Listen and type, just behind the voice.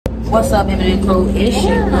What's up, Emily Crew? It's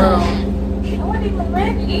your girl. I wasn't even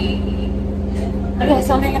ready. You got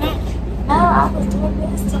something hanging out? No, I was doing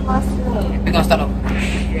this to myself. We're gonna start over.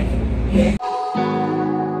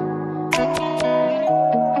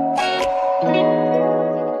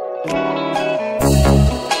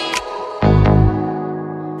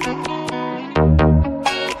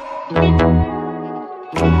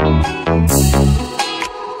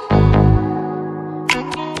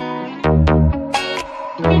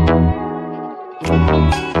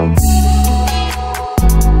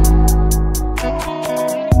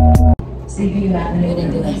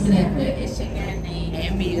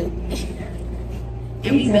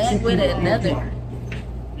 And we back with another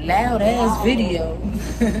loud ass video.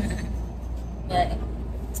 But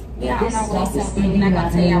we are on our way something. We're not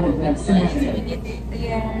gonna tell y'all what we're doing until we get there.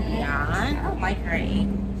 Yeah. I don't like her age.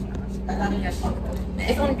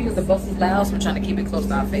 It's only because the bus is loud, so we're trying to keep it close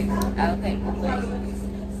to our face. Okay.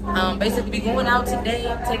 Basically, we going out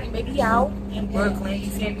today, taking baby out in Brooklyn. You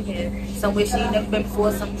feel me? Here, somewhere she ain't never been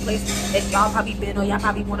before, some place that y'all probably been or y'all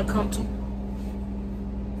probably want to come to.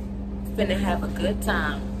 Finna have a good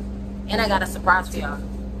time, and I got a surprise for y'all.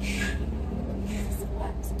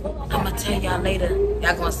 I'm gonna tell y'all later.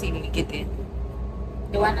 Y'all gonna see when we get there.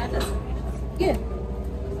 Do I know this? Yeah.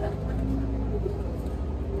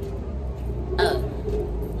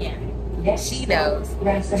 Yeah. She knows.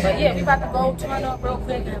 But yeah, we about to go turn up real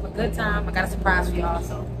quick and have a good time. I got a surprise for y'all,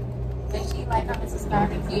 so Make sure you like, comment,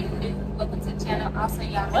 subscribe, if you're new. Welcome to the channel. Also,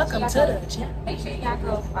 y'all. welcome to the channel. Make sure y'all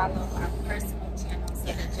go follow our personal channel so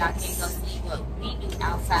that y'all can go see what we do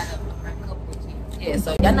outside of our couple channels. Yeah,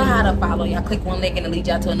 so y'all know how to follow. Y'all click one link and it leads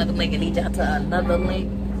y'all to another link and leads y'all to another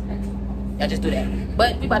link. Y'all just do that.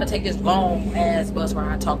 But we about to take this long ass bus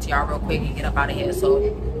ride, talk to y'all real quick and get up out of here. So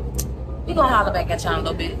we gonna holler back at y'all a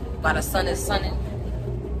little bit while the sun is sunning.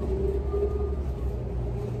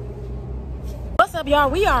 What's up, y'all?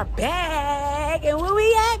 We are back, and where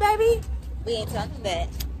we at, baby? We ain't talking that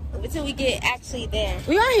until we get actually there.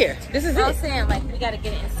 We are here. This is I was it. saying, like, we gotta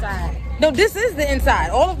get it inside. No, this is the inside.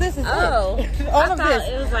 All of this is Oh, it. All I of thought this.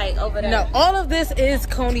 it was like over there. No, all of this is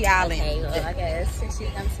Coney Island. Okay, well, I guess since she's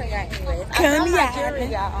gonna tell y'all anyways. Coney I saw my Island. jewelry,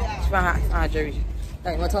 y'all. Fine, Jerry.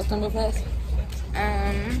 Hey, want to talk to them real fast?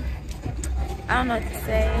 I don't know what to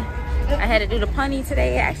say. I had to do the punny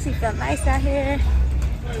today. It actually felt nice out here.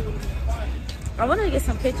 I wanted to get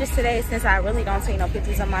some pictures today since I really don't take no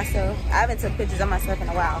pictures of myself. I haven't took pictures of myself in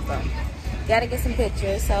a while, so gotta get some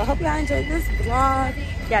pictures. So I hope y'all enjoyed this vlog.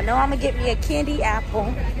 Y'all know I'm gonna get me a candy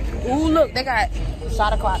apple. Ooh, look, they got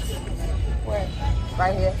shot clocks Where?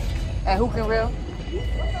 right here at Who Can Real.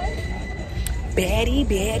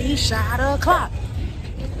 Betty, shot clock.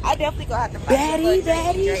 I definitely gonna have to buy Betty,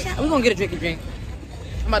 shot. We're gonna get a drinky drink.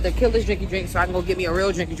 I'm about to kill this drinky drink so I can go get me a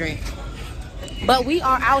real drinky drink. But we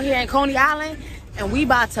are out here in Coney Island, and we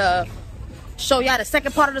about to show y'all the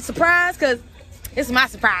second part of the surprise, because it's my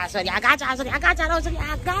surprise, shorty. I got y'all, shorty. I'm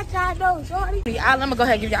gonna go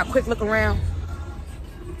ahead and give y'all a quick look around.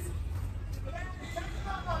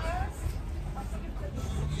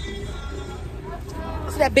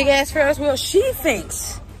 See that big ass Ferris wheel? She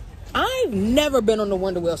thinks I've never been on the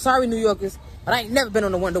Wonder Wheel. Sorry, New Yorkers, but I ain't never been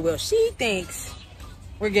on the Wonder Wheel. She thinks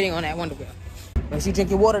we're getting on that Wonder Wheel. Make sure you drink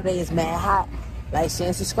your water today. It's mad hot. Like, share,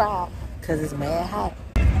 and subscribe, because it's mad hot.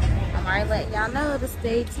 I'm already letting y'all know to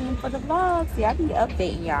stay tuned for the vlogs. See, I be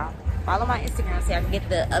updating y'all. Follow my Instagram so I can get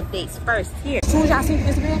the updates first here. As soon as y'all see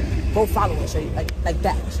Instagram, go follow it, show you like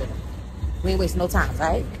that. Show you. We ain't wasting no time,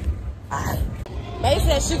 right? Alright. May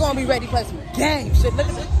said she gonna be ready to play some game shit. Look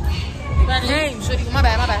at this. Game shit. My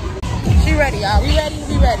bad. She ready, y'all. We ready?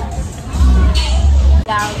 We ready.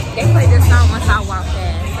 Y'all, they play this song once I walk in.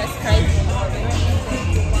 That's crazy.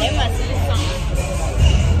 They must see this song.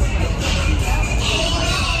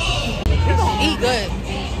 We gonna eat good.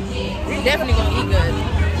 We definitely gonna eat good.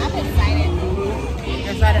 I'm excited.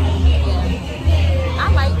 You're excited? Yeah. I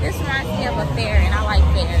like this reminds me of a fair, and I like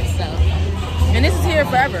fairs, so. And this is here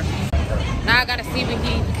forever. Now I gotta see what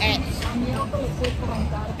he at.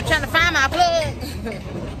 I'm trying to find my plug.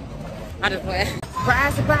 I just play.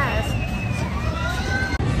 Surprise.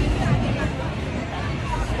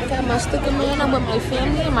 I got my sticker man. I'm with my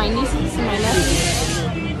family, my nieces, and my nephews.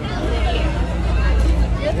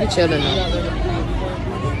 We chilling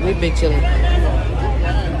though. We big chilling.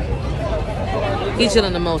 He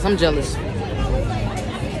chilling the most. I'm jealous.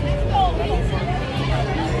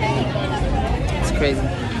 It's crazy.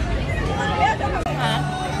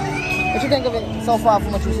 What you think of it so far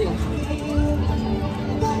from what you see?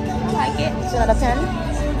 I like it. 10 out of 10?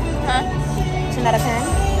 Huh? 10 out of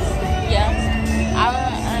 10? Yeah. I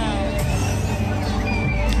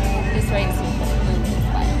just wait to see what the food is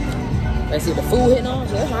like. Let's see the food hitting on.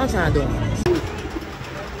 So that's what I'm trying to do.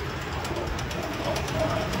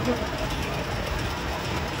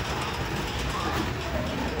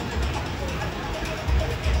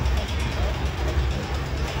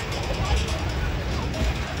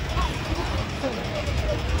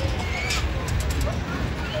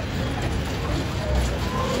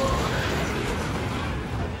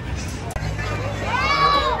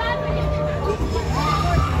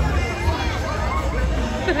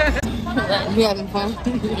 You having fun?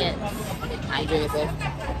 Yes. I enjoy yourself.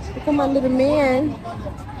 Look at my little man.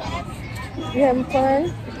 You having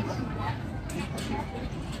fun?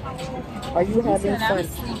 Are you having fun?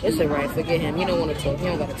 It's alright, forget him. You don't want to talk. You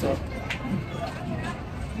don't got to talk.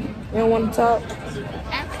 You don't want to talk?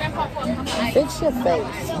 Fix your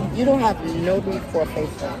face. You don't have no need for a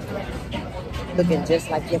face wash. Looking just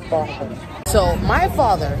like your father. So my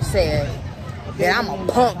father said that I'm a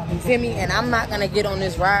punk, you feel me? And I'm not gonna get on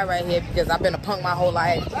this ride right here because I've been a punk my whole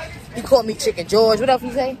life. He called me Chicken George. What else he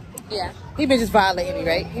say? Yeah. He been just violating me,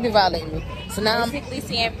 right? He been violating me. So now basically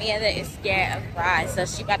seeing Amanda is scared of rides, so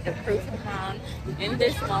she about to prove him wrong in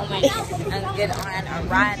this moment and get on a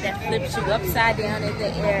ride that flips you upside down in the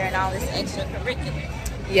air and all this extracurricular.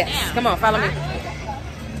 Yes. Damn. Come on, follow me.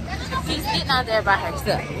 She's getting out there by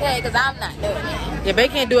herself. Yeah, because I'm not doing it. Yeah,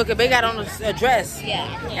 baby can't do it because baby got on a dress. Yeah.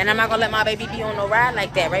 And I'm not going to let my baby be on no ride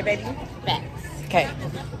like that, right, baby? Facts. Okay.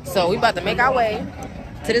 So we about to make our way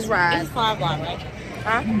to this ride. It's far gone, right?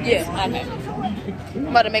 Huh? Yeah. Okay. We're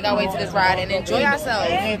about to make our way to this ride and enjoy ourselves.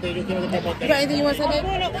 You got anything you want to say,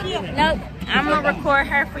 baby? Nope. I'm going to record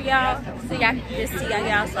her for y'all so y'all can just see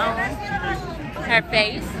y'all's own her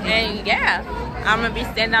face. And yeah, I'm going to be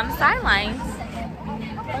standing on the sidelines.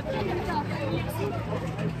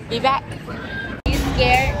 Be back. You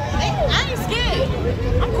scared? I ain't scared.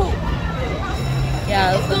 I'm cool.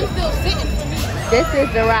 Yeah, I'm still sitting for me. this is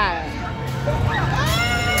the ride.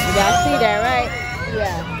 Y'all see that, right?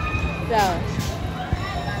 Yeah. So.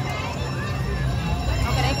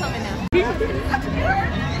 Okay, they coming now.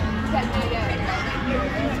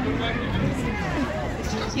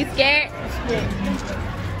 You scared?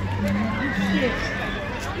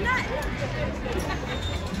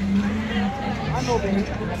 I know, baby.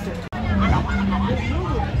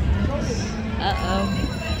 Uh-oh.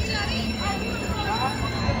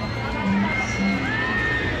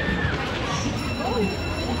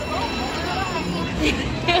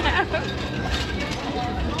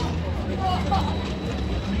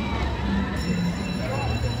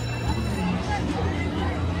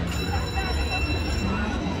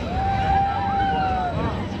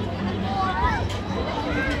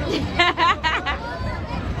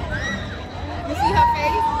 You see her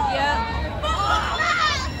face? Yep.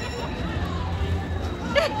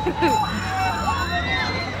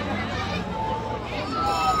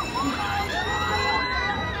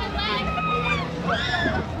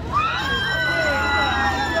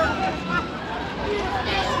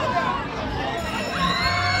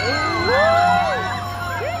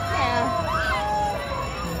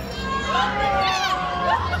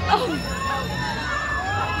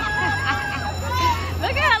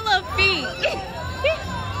 Look at her little feet.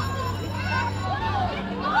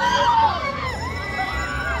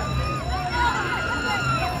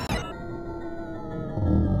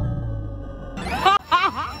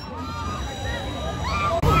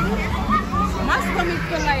 My stomach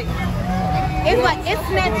feel like it's like it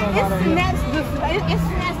snatched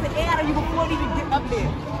the air out of you before it even get up there.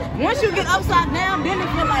 Once you get upside down, then it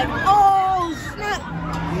feel like, oh snap.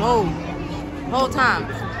 No, whole time.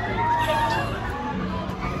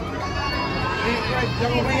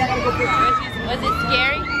 Was it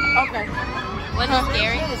scary? Okay. Was it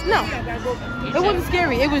scary? No, it wasn't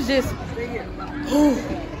scary. It was just.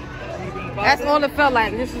 That's all it felt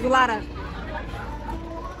like. This was a lot of.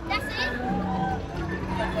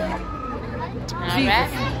 All right.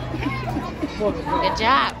 Good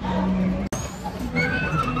job.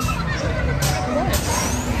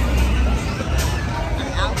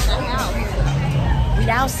 We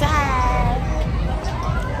outside.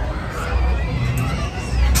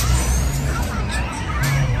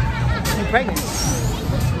 You pregnant?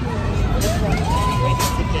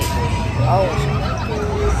 Oh.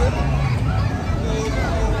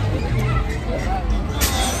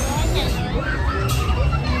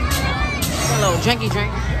 A little drinky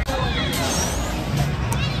drink.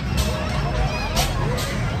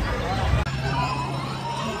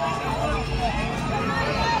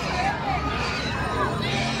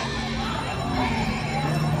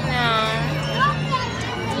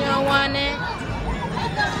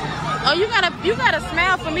 Oh, you gotta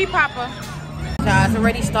smile for me, Papa. It's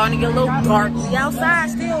already starting to get a little dark. We outside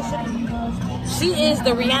still, shit. She is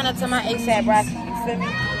the Rihanna to my ASAP Rocky. You feel me?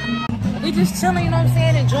 We just chilling, you know what I'm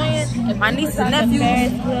saying? Enjoying my nieces and nephews.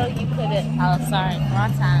 You could have. Oh, sorry.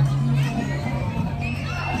 Wrong time.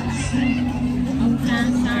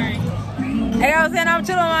 Sorry. Hey, I was saying I'm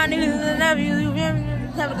chilling with my nieces and nephews. You feel me?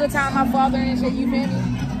 Having a good time with my father and shit. You feel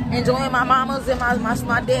me? Enjoying my mamas and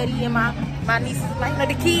my daddy and my nieces, like, you know,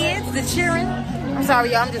 the kids, the cheering. I'm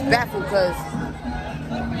sorry, y'all. I'm just baffled because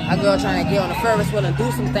my girl trying to get on the Ferris wheel and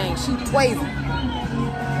do some things. She crazy.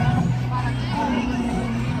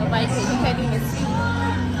 Nobody said you can't even see.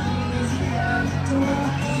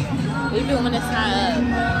 What you doing when it's high up?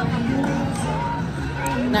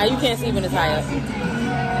 Nah, you can't see when it's high up.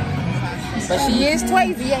 But she is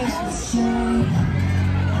crazy, ain't she?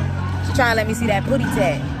 She trying to let me see that booty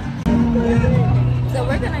tag. So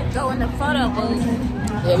we're gonna go in the photo booth.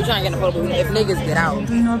 Yeah, we trying to get in the photo booth. If niggas get out. If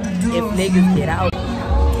niggas get out.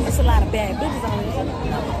 There's a lot of bad bitches on here.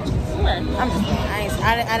 I'm just playing.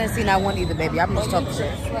 I didn't see not one either, baby. I'm just talking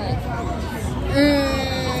shit.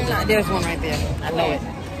 Nah, there's one right there. I know it.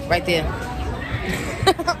 Right there.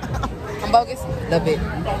 I'm bogus? A little bit.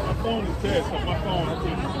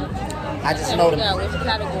 I just know them. Yeah, which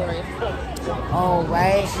category? Oh,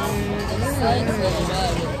 right.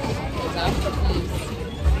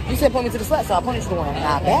 You said put me to the slut, so I'll punish the one.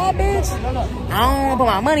 Nah, bad bitch? I don't want to put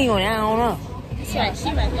my money on it. I don't know. She right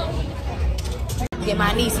there. Get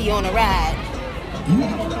my niecey on a ride.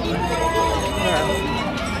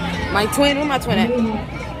 My twin, where my twin at?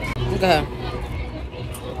 Look at her.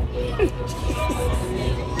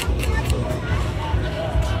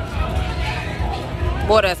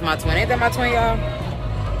 Boy, that's my twin. Ain't that my twin, y'all?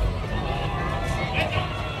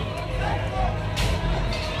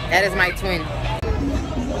 That is my twin.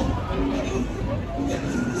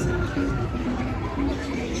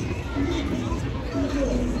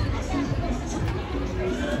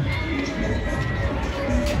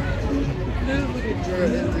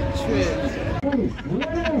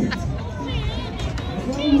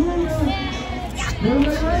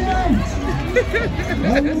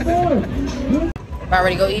 About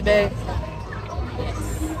ready to go eat, babe?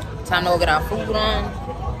 Time to go get our food on.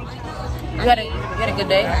 You had a good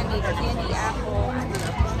day? I need candy, apple.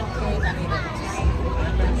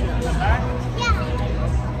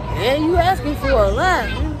 Yeah, you asking for a lot.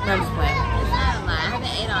 I'm just playing. It's not a lot. I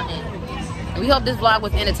haven't ate on it. We hope this vlog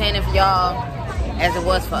was entertaining for y'all as it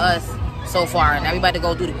was for us so far. Now we about to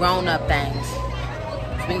go do the grown-up things.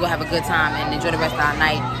 So we can go have a good time and enjoy the rest of our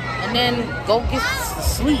night. And then go get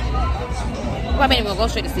sleep. Well, I mean, we're going to go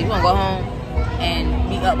straight to sleep. We're going to go home and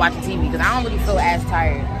be up watching TV because I don't really feel as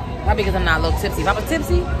tired. Probably because I'm not a little tipsy. If I was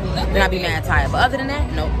tipsy, then I'd be mad tired. But other than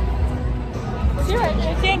that, nope. She right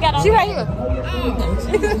there. She ain't got on. She right here.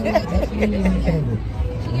 She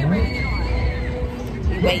get ready to get on.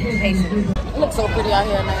 Wait, patient. It looks so pretty out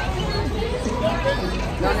here at night.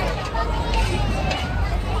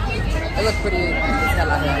 It looks pretty as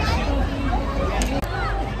hell out here.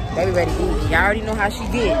 Baby ready to eat. Y'all already know how she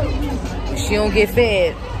get. If she don't get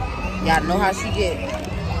fed, y'all know how she get.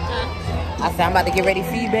 I said I'm about to get ready to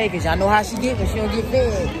feed baby because y'all know how she get when she don't get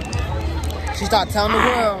fed. She start telling the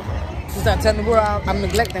world. I'm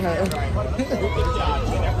neglecting her.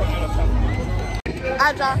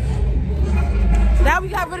 Alright, y'all. Now we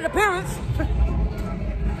got rid of the parents.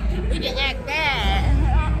 We can act bad.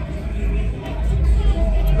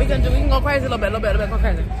 We can go crazy a little bit, go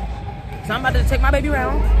crazy. So I'm about to take my baby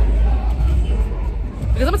around.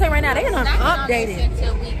 Because I'm gonna tell you right now, they done updated.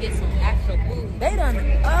 Until we get some actual food. They done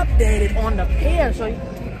updated on the pier. So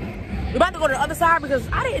we're about to go to the other side because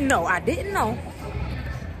I didn't know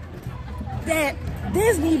that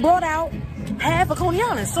Disney brought out half of Coney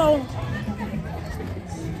Island. So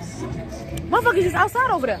motherfuckers just outside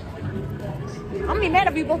over there. I'm gonna be mad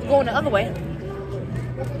if we both going the other way.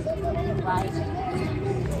 Right.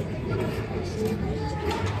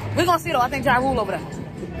 We're gonna see though. I think Ja Rule over there.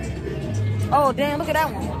 Oh damn, look at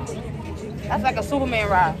that one. That's like a Superman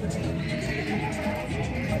ride.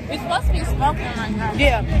 We're supposed to be smoking right now.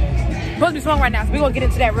 Yeah. Supposed to be smoking right now, so we're gonna get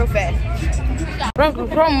into that real fast. Thank you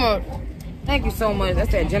so much. Thank you so much.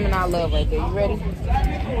 That's that Gemini love right there. You ready?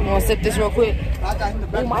 You wanna sip this real quick? Oh,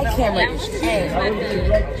 my camera is trash. They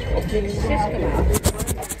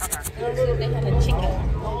had a chicken.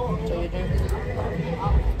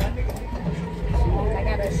 I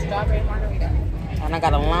got a strawberry margarita. And I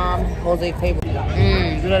got a lime Jose favorite. Do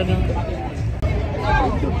that again. I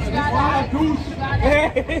don't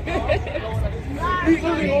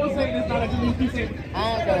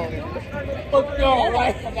know.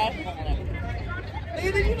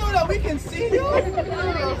 Nigga, did you know that we can see you?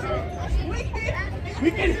 We can. She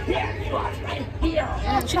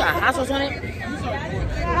got hot sauce on it.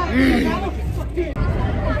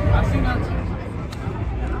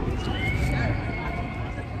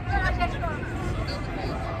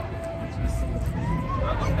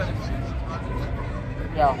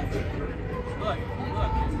 Yo.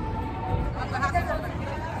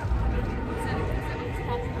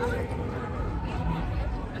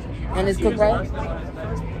 And it's cooked right?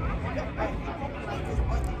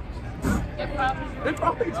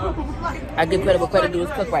 I give credit what credit due,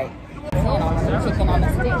 it's cooked right. Chicken on the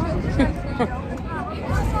stick.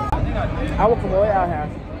 I will come way out here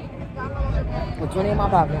with 20 in my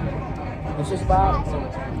pocket, a shish box,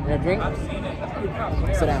 and a drink.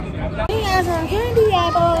 Sit down. We got some candy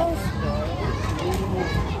apples.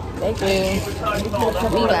 Thank you.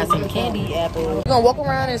 We got some candy apples. We're gonna walk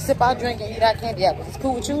around and sip our drink and eat our candy apples. It's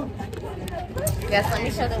cool with you? Yes, let me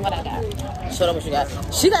show them what I got. Show them what you got.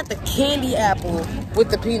 She got the candy apple with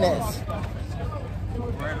the peanuts.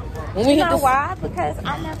 When we You hit know this, why? Because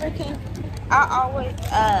I never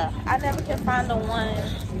can find the one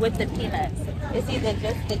with the peanuts. It's either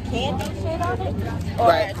just the candy shit on it or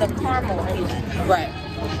Right. the caramel peanuts. right.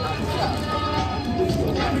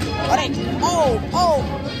 Oh.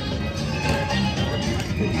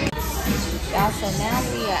 Y'all, so now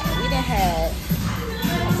we done had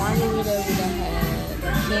a margarita, we done had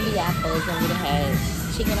candy apples, and we done had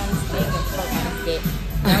chicken on the stick and pork on the stick.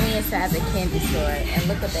 Now we inside the candy store, and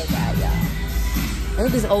look what they got, y'all. Look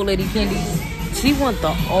at this old lady candy. She want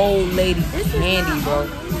the old lady candy, bro.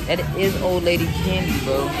 That is old lady candy,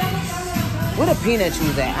 bro. Where the peanut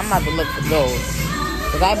chews at? I'm about to look for those.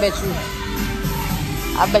 Cause I bet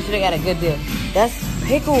you they got a good deal. That's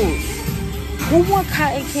pickles. Who want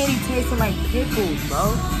cotton candy tasting like pickles,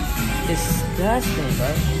 bro? Disgusting,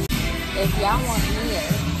 bro. If y'all want me to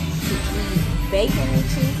eat bacon and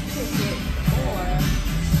cheese cricket or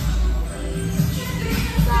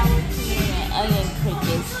sour cream and onion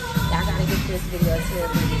crickets, y'all gotta get this video to at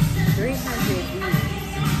least 300 views.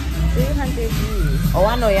 300 views. Oh,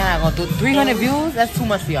 I know y'all not gonna do 300 views. That's too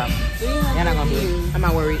much for y'all. 300 Y'all not gonna do views. it. I'm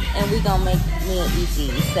not worried. And we gonna make me and eat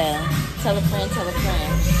these. So tell a friend if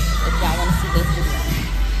y'all wanna see this video.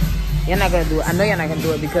 You're not gonna do it. I know you're not gonna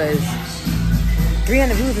do it because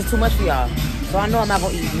 300 views is too much for y'all. So I know I'm not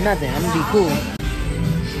gonna eat nothing. I'm gonna be cool.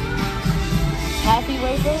 Happy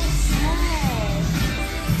wafer?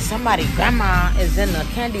 Somebody grandma is in the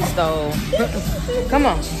candy store. Come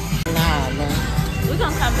on. Nah, man. We're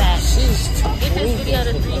gonna come back. She's Get this video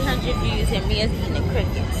to 300 views and me as eating the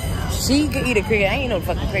crickets. She can eat a cricket. I ain't no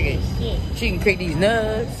fucking cricket. She can crick these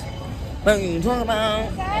nuts. What are you talking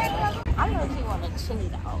about? I really want a chili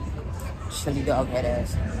dog. Chili dog head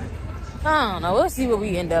ass. I don't know. We'll see where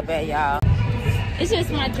we end up at, y'all. It's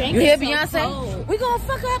just my drink. You hear is so Beyonce? cold. We gonna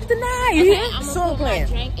fuck up tonight. You Okay, hear? I'm Song gonna put my playing.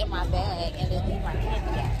 drink in my bag and then leave my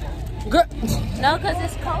candy apple. Girl. No, cause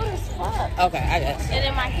it's cold as fuck. Okay, I guess. And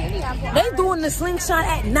then my candy apple. They doing the slingshot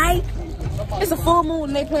at night. It's a full moon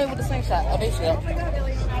and they playing with the slingshot. Oh, they should.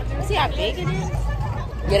 See how big it is?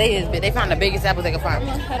 Yeah, they is big. They found the biggest apples they can find.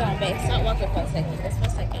 Hold on, babe. Stop walking for a second. Just for a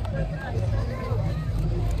second.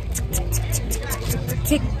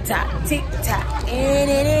 Tick tock, tick tock.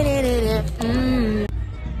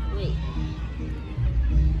 Wait.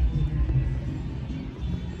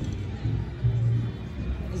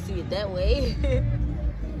 You see it that way?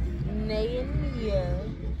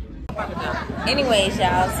 Anyways,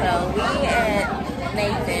 y'all, so we at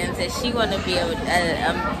Nathan's and she want to be a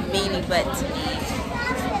meanie butt to eat.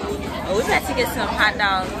 We about to get some hot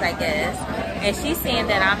dogs, I guess. And she's saying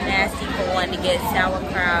that I'm nasty for wanting to get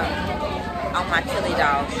sauerkraut on my chili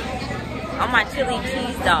dog. On my chili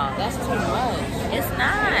cheese dog. That's too much. It's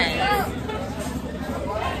not.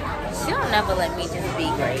 She'll never let me just be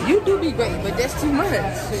great. You do be great, but that's too much.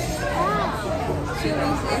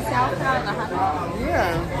 Chilies and sauerkraut on a hot dog.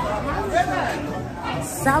 Yeah.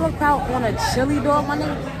 Sauerkraut on a chili dog, my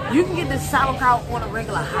nigga? You can get the sauerkraut on a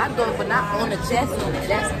regular hot dog, but not on a chest on it.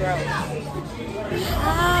 That's gross.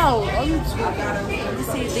 How? Are you You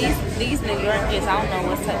see, these New Yorkers, I don't know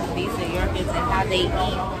what's up with these New Yorkers and how they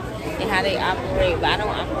eat and how they operate, but I don't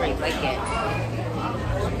operate like that.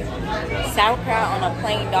 Sauerkraut on a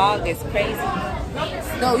plain dog is crazy.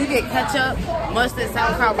 No, you get ketchup, mustard,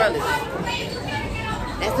 sauerkraut, relish.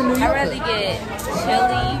 That's the New Yorker. I'd rather get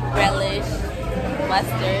chili, relish,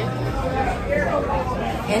 mustard,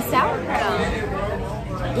 and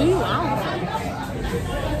sauerkraut. Do you? I don't know.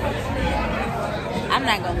 I'm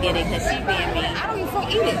not gonna get it because she being mean. I don't even fuck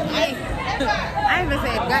eat it. I ain't even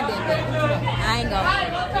saying goddamn thing. I ain't gonna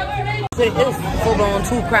eat it. But it's full on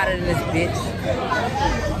too crowded in this bitch.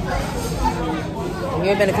 You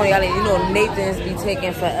ever been to Coney Island? You know Nathan's be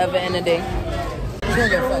taking forever in a day. She don't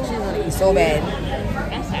give a fuck. She want to eat so bad.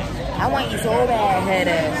 I want to eat so bad, head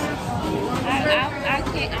ass.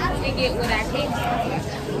 I'm gonna get what I came for.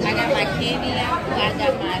 I got my candy out. I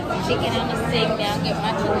got my chicken on the stick. Now I get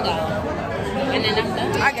my $2. And then I'm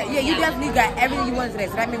done. You definitely got everything you wanted today.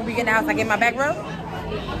 So that means when we get in the house, I get my back rub.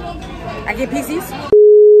 I get PCs.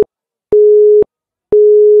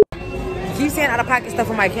 Keep saying out of pocket stuff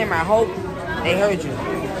on my camera. I hope they heard you.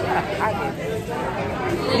 I get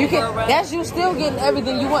it. You can. That's you still getting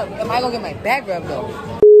everything you want. Am I gonna get my back rub though?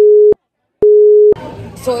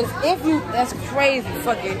 So it's if you. That's crazy.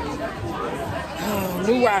 Fucking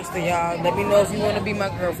new roster, y'all. Let me know if you want to be my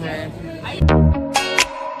girlfriend.